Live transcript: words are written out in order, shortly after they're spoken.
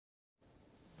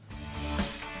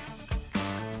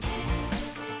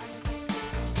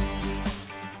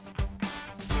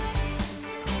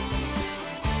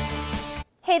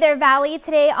Hey there, Valley.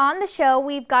 Today on the show,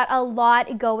 we've got a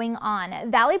lot going on.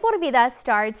 Valley por Vida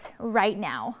starts right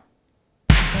now.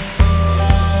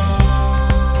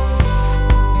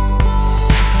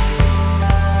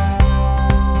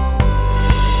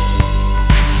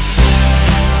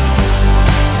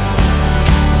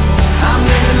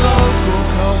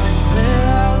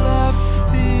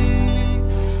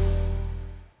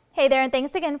 Hey there, and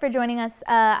thanks again for joining us.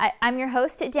 I'm your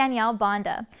host, Danielle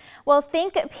Banda. Well,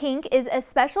 Think Pink is a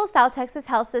special South Texas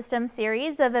Health System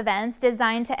series of events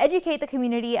designed to educate the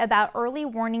community about early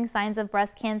warning signs of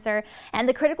breast cancer and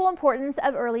the critical importance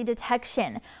of early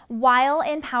detection, while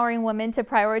empowering women to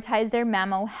prioritize their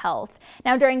mammo health.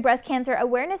 Now, during Breast Cancer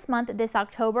Awareness Month this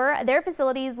October, their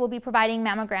facilities will be providing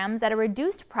mammograms at a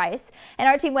reduced price, and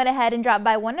our team went ahead and dropped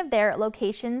by one of their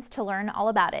locations to learn all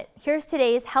about it. Here's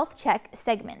today's Health Check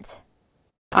segment.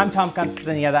 I'm Tom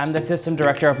Castaneda. I'm the System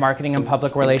Director of Marketing and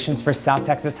Public Relations for South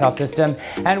Texas Health System,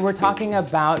 and we're talking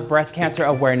about Breast Cancer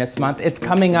Awareness Month. It's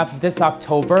coming up this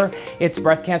October. It's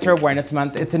Breast Cancer Awareness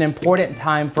Month. It's an important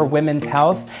time for women's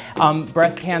health.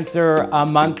 Breast Cancer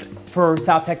Month for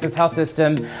South Texas Health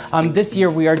System. This year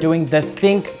we are doing the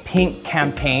Think Pink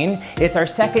campaign. It's our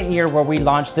second year where we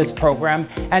launched this program,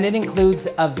 and it includes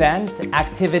events,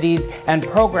 activities, and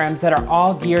programs that are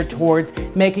all geared towards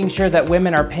making sure that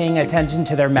women are paying attention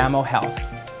to their mammo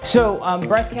health. So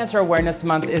Breast Cancer Awareness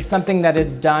Month is something that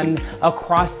is done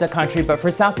across the country, but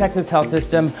for South Texas Health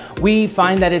System, we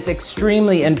find that it's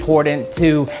extremely important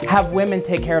to have women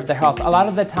take care of their health. A lot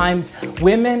of the times,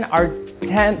 women are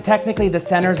technically the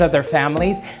centers of their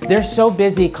families. They're so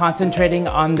busy concentrating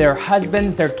on their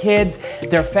husbands, their kids,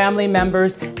 their family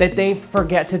members, that they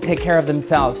forget to take care of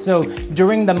themselves. So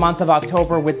during the month of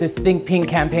October with this Think Pink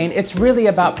campaign, it's really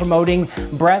about promoting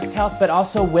breast health, but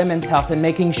also women's health, and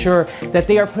making sure that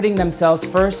they are putting themselves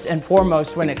first and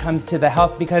foremost when it comes to the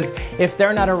health, because if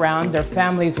they're not around, their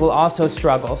families will also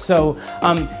struggle. So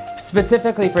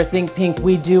specifically for Think Pink,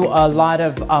 we do a lot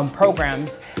of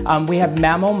programs. We have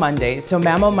Mammo Mondays. So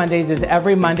Mammo Mondays is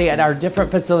every Monday at our different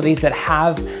facilities that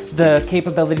have the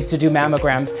capabilities to do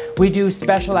mammograms. We do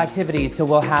special activities. So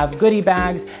we'll have goodie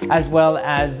bags, as well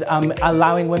as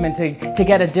allowing women to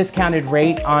get a discounted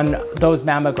rate on those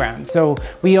mammograms. So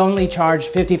we only charge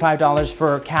 $55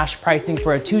 for cash pricing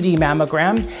for a 2D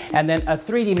mammogram, and then a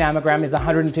 3D mammogram is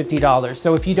 $150.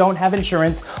 So if you don't have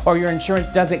insurance, or your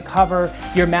insurance doesn't cover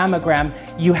your mammogram,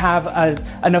 you have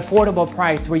an affordable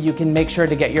price where you can make sure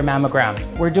to get your mammogram.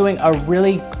 We're doing a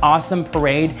really awesome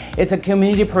parade. It's a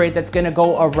community parade that's going to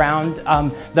go around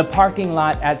the parking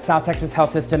lot at South Texas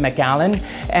Health System McAllen.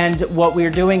 And what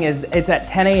we're doing is it's at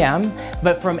 10 a.m.,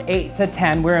 but from 8 to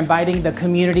 10, we're inviting the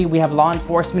community. We have law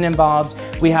enforcement involved.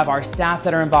 We have our staff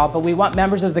that are involved, but we want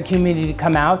members of the community to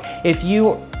come out. If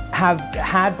you have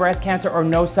had breast cancer or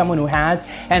know someone who has,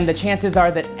 and the chances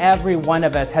are that every one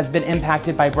of us has been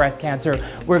impacted by breast cancer,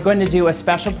 we're going to do a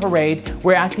special parade.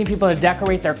 We're asking people to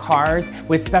decorate their cars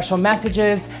with special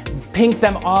messages, pink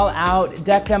them all out,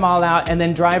 deck them all out, and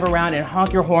then drive around and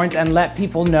honk your horns and let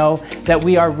people know that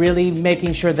we are really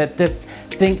making sure that this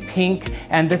Think Pink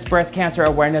and this Breast Cancer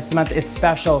Awareness Month is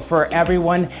special for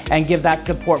everyone, and give that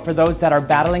support for those that are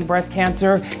battling breast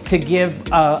cancer, to give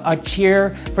a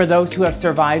cheer for those who have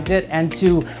survived it, and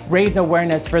to raise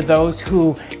awareness for those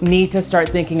who need to start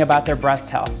thinking about their breast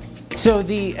health. So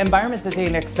the environment that they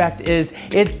can expect is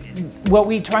what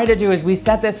we try to do is we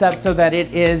set this up so that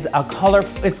it is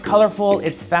it's colorful,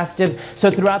 it's festive.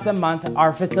 So throughout the month,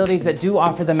 our facilities that do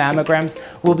offer the mammograms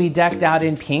will be decked out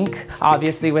in pink,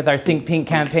 obviously with our Think Pink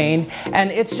campaign. And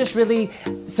it's just really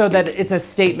so that it's a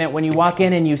statement. When you walk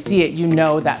in and you see it, you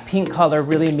know that pink color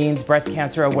really means breast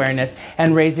cancer awareness,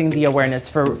 and raising the awareness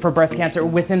for breast cancer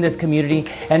within this community,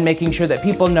 and making sure that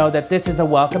people know that this is a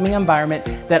welcoming environment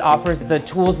that offers the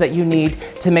tools that you need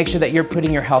to make sure that you're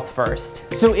putting your health first.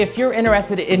 So if you're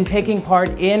interested in taking part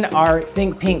in our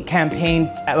Think Pink campaign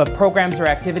programs or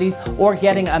activities, or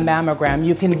getting a mammogram,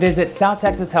 you can visit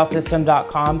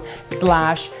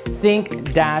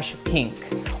southtexashealthsystem.com/think-pink,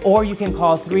 or you can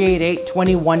call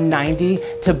 388-2190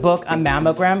 to book a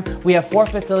mammogram. We have 4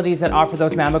 facilities that offer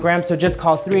those mammograms, so just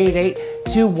call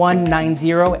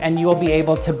 388-2190 and you will be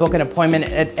able to book an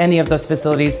appointment at any of those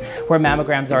facilities where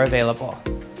mammograms are available.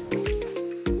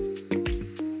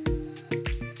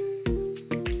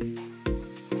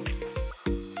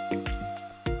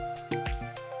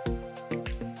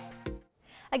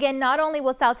 Again, not only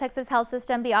will South Texas Health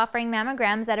System be offering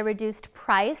mammograms at a reduced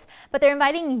price, but they're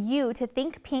inviting you to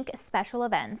Think Pink special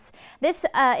events. This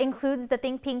includes the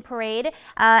Think Pink Parade,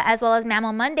 as well as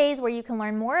Mammal Mondays, where you can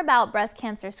learn more about breast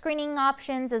cancer screening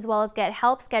options, as well as get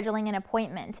help scheduling an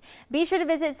appointment. Be sure to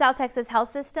visit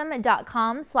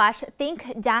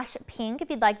southtexashealthsystem.com/think-pink if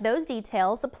you'd like those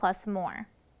details, plus more.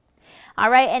 All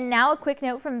right, and now a quick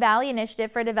note from Valley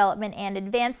Initiative for Development and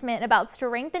Advancement about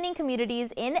strengthening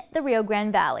communities in the Rio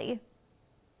Grande Valley.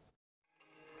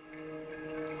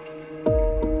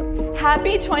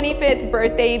 Happy 25th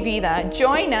birthday, Vida.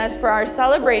 Join us for our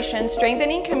celebration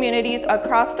Strengthening Communities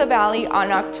Across the Valley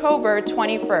on October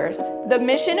 21st. The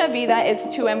mission of Vida is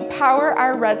to empower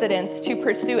our residents to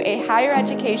pursue a higher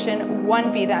education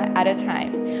one Vida at a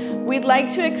time. We'd like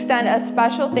to extend a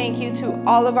special thank you to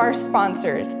all of our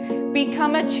sponsors.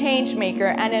 Become a change maker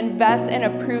and invest in a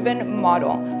proven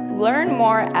model. Learn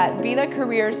more at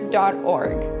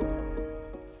vidacareers.org.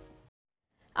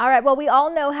 All right, well, we all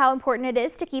know how important it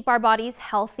is to keep our bodies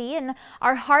healthy, and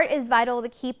our heart is vital to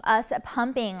keep us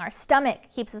pumping, our stomach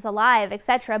keeps us alive,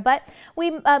 etc. But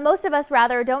most of us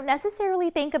rather don't necessarily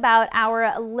think about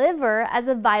our liver as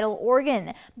a vital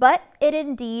organ, but it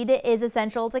indeed is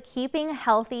essential to keeping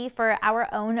healthy for our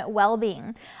own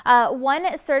well-being.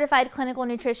 One certified clinical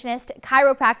nutritionist,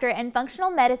 chiropractor, and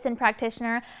functional medicine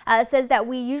practitioner says that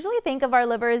we usually think of our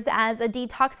livers as a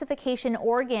detoxification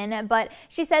organ, but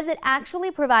she says it actually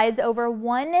provides over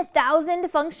 1,000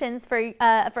 functions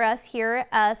for us here.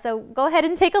 So go ahead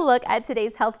and take a look at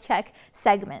today's Health Check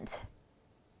segment.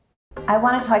 I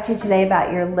want to talk to you today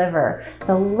about your liver.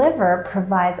 The liver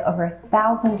provides over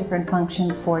 1,000 different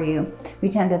functions for you. We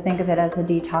tend to think of it as a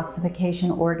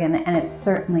detoxification organ, and it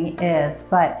certainly is,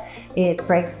 but it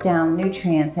breaks down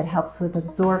nutrients, it helps with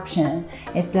absorption,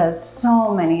 it does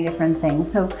so many different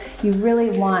things. So you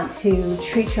really want to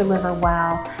treat your liver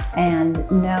well and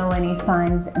know any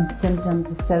signs and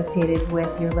symptoms associated with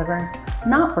your liver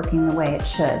not working the way it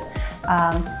should.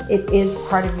 It is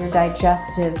part of your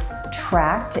digestive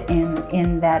tract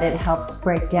in that it helps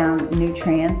break down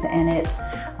nutrients, and it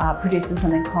produces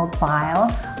something called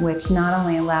bile, which not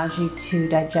only allows you to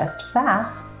digest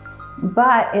fats,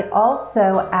 but it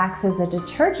also acts as a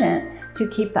detergent to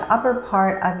keep the upper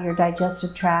part of your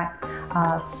digestive tract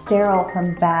sterile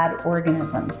from bad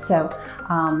organisms. So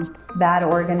bad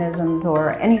organisms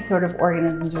or any sort of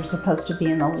organisms are supposed to be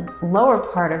in the lower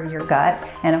part of your gut,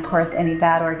 and of course any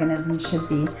bad organisms should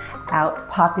be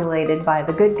outpopulated by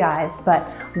the good guys. But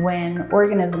when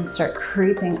organisms start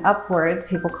creeping upwards,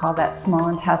 people call that small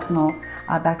intestinal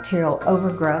bacterial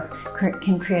overgrowth,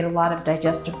 can create a lot of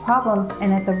digestive problems,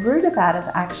 and at the root of that is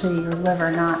actually your liver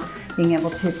not being able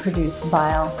to produce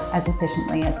bile as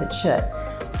efficiently as it should.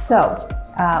 So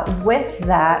with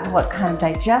that, what kind of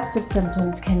digestive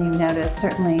symptoms can you notice?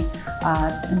 Certainly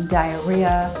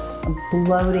diarrhea,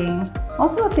 bloating,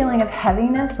 also a feeling of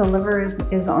heaviness. The liver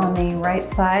is on the right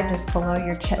side, just below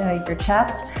your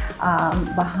chest,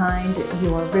 behind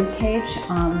your rib cage,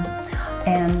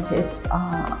 and it's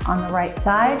on the right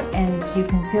side, and you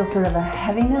can feel sort of a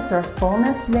heaviness or a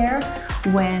fullness there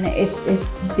when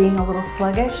it's being a little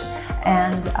sluggish.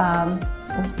 And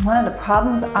one of the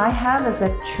problems I have is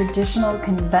that traditional,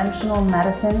 conventional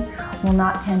medicine will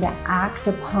not tend to act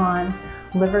upon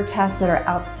liver tests that are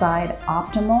outside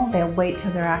optimal. They'll wait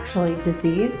till they're actually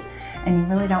diseased, and you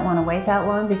really don't want to wait that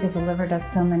long because the liver does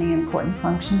so many important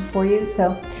functions for you.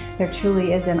 So there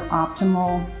truly is an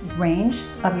optimal range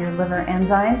of your liver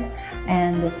enzymes,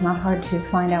 and it's not hard to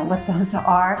find out what those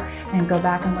are and go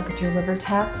back and look at your liver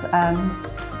tests.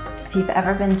 If you've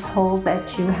ever been told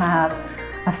that you have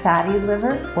a fatty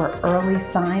liver or early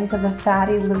signs of a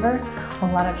fatty liver, a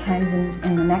lot of times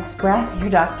in the next breath, your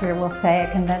doctor will say,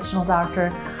 a conventional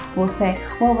doctor will say,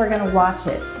 well, we're going to watch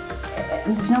it.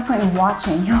 And there's no point in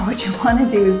watching. What you want to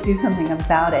do is do something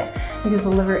about it, because the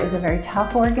liver is a very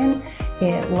tough organ.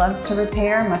 It loves to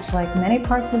repair, much like many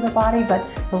parts of the body, but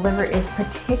the liver is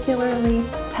particularly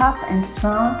tough and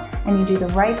strong, and you do the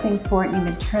right things for it and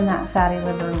you can turn that fatty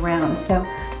liver around. So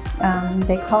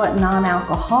they call it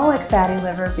non-alcoholic fatty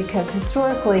liver because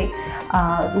historically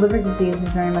liver disease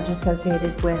is very much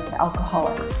associated with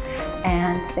alcoholics,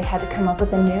 and they had to come up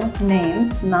with a new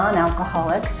name,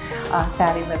 non-alcoholic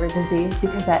fatty liver disease,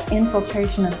 because that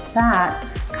infiltration of fat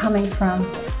coming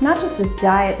from not just a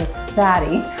diet that's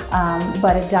fatty,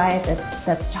 but a diet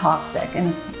that's toxic,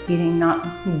 and it's eating not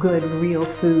good real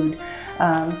food,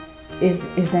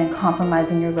 is then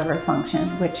compromising your liver function,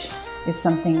 which is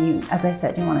something you, as I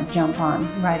said, you want to jump on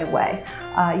right away.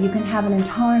 You can have an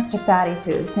intolerance to fatty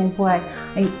foods. Same way,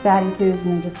 I eat fatty foods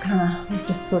and they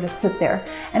just sort of sit there.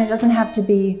 And it doesn't have to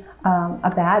be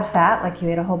a bad fat, like you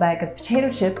ate a whole bag of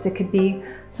potato chips. It could be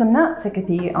some nuts, it could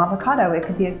be avocado, it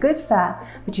could be a good fat,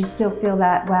 but you still feel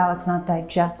that, wow, it's not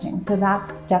digesting. So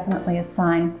that's definitely a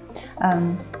sign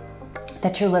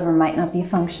that your liver might not be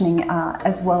functioning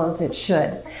as well as it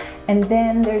should. And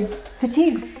then there's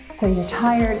fatigue. So you're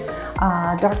tired,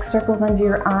 dark circles under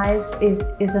your eyes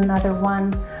is another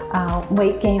one,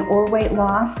 weight gain or weight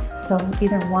loss. So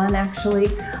either one actually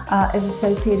is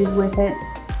associated with it.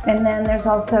 And then there's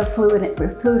also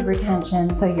fluid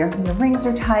retention. So your rings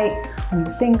are tight on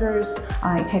your fingers,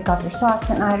 you take off your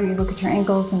socks at night, or you look at your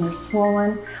ankles and they're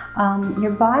swollen. Your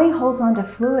body holds onto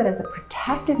fluid as a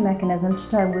protective mechanism to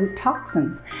dilute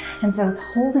toxins. And so it's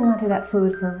holding onto that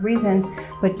fluid for a reason,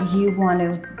 but you want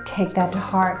to take that to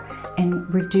heart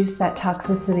and reduce that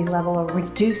toxicity level or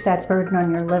reduce that burden on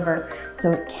your liver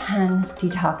so it can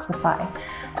detoxify.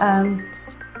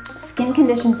 Skin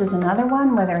conditions is another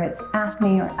one, whether it's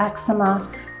acne or eczema,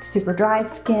 super dry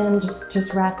skin,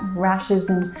 just rashes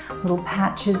and little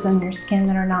patches on your skin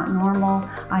that are not normal.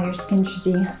 Your skin should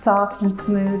be soft and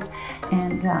smooth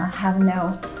and have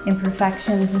no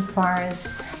imperfections as far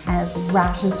as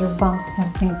rashes or bumps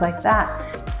and things like that.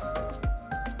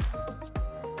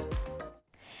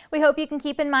 We hope you can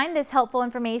keep in mind this helpful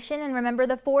information and remember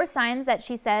the 4 signs that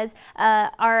she says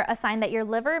are a sign that your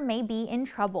liver may be in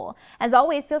trouble. As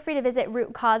always, feel free to visit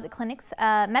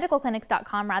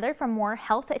medicalclinics.com for more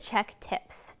health check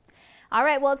tips. All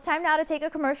right, well, it's time now to take a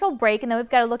commercial break, and then we've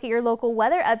got to look at your local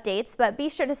weather updates, but be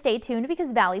sure to stay tuned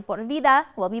because Valley por Vida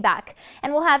will be back.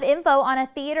 And we'll have info on a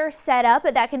theater setup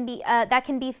that can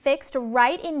be fixed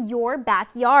right in your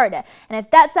backyard. And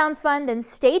if that sounds fun, then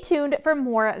stay tuned for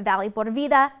more Valley por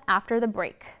Vida after the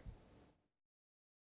break.